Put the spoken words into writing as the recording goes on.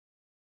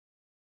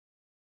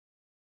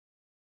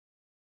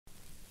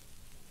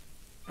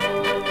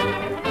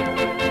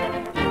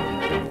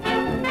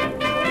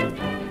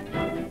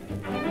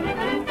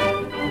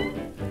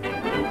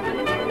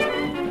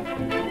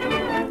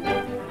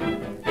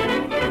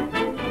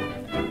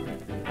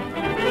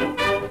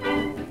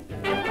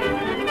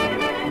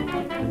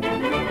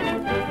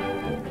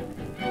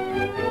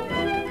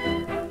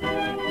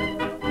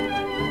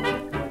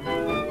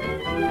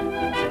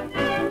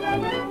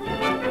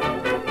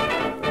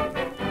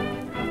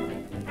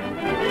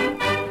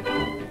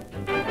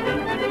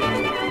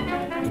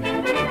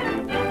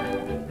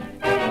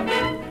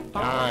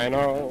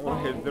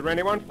there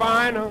anyone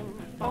finer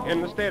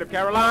in the state of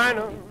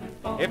Carolina?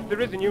 If there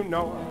isn't, you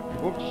know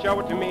her. Won't you show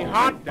it to me,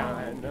 hot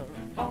Dinah?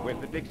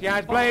 With the Dixie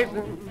eyes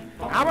blazing,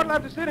 I would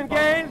love to sit and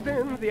gaze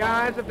in the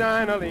eyes of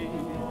Dinah Lee.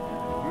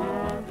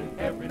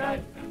 Every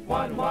night,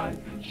 why,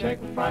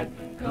 shake with fright,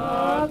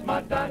 'cause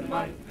my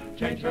dynamite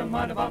changed her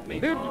mind about me.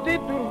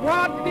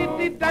 What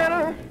did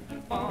Dinah?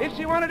 If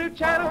she wanted to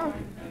China,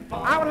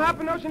 I would hop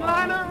an ocean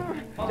liner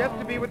just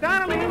to be with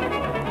Dinah Lee.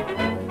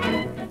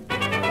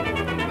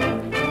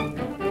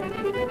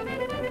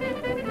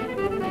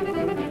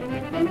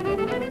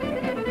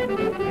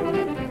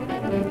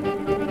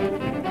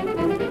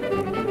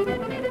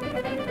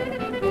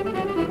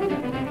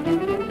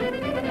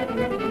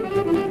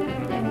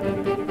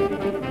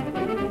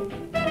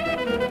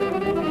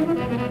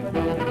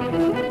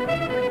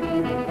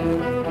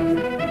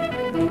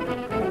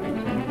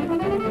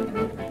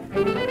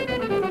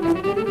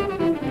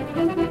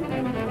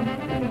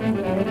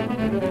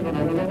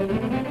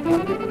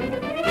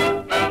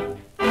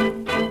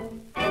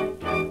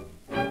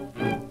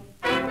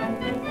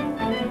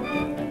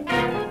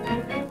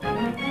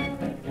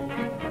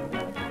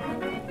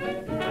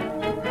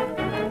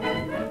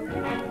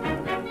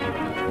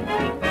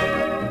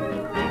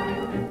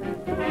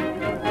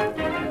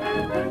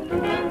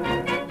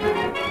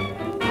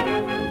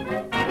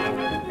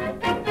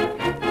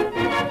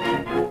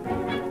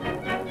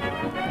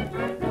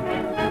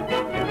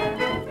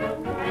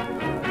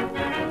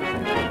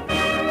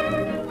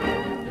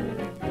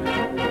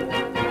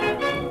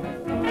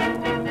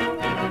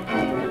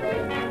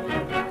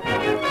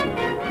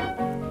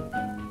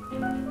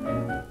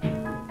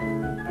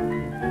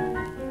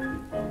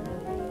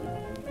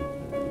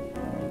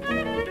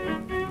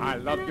 I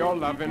love your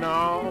loving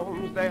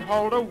arms, they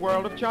hold a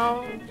world of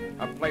charms,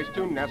 a place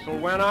to nestle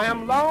when I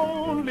am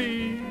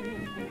lonely.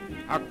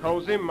 A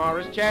cozy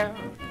Morris chair,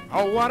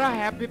 oh what a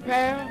happy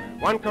pair,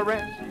 one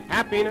caress,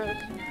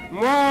 happiness,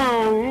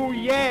 whoa,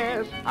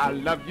 yes. I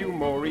love you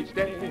more each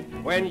day,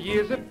 when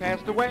years have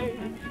passed away,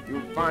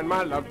 you'll find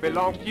my love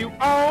belongs to you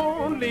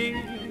only.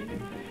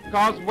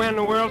 'Cause when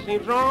the world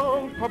seems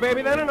wrong, oh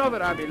baby, then I know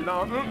that I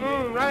belong,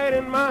 right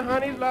in my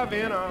honey's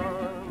loving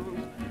arms.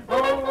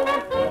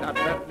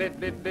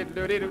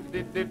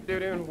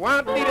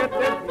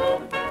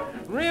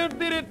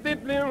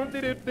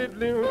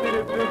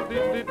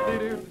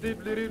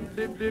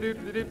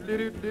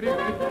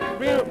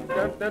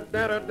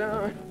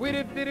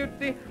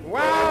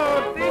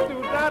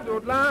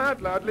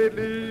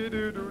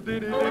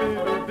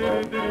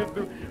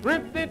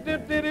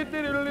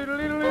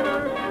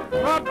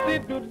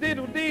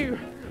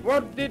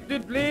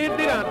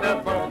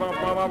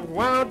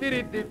 What did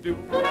it do?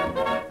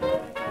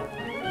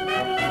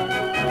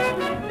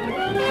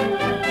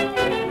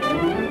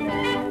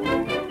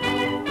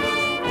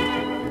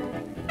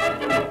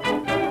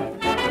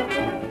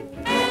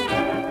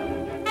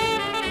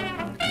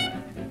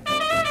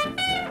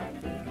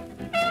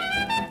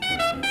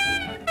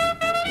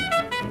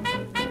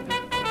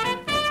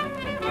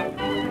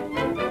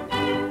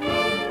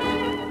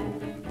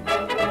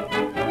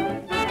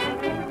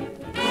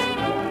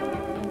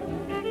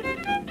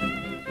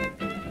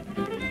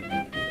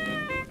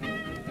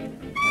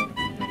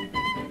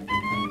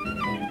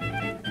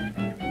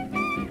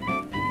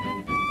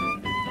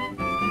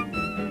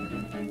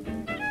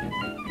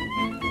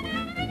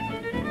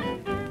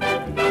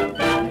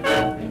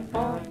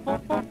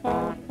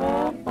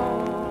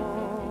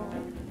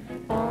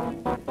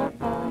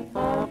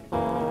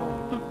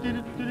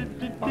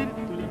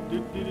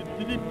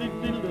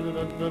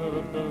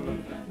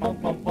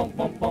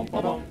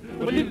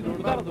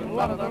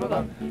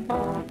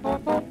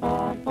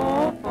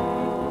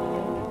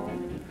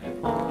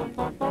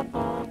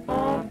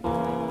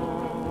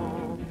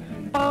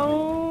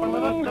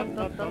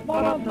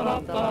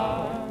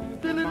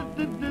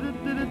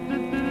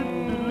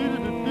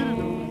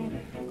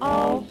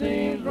 All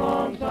seems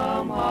wrong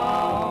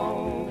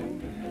somehow.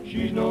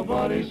 She's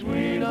nobody's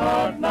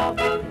sweetheart now.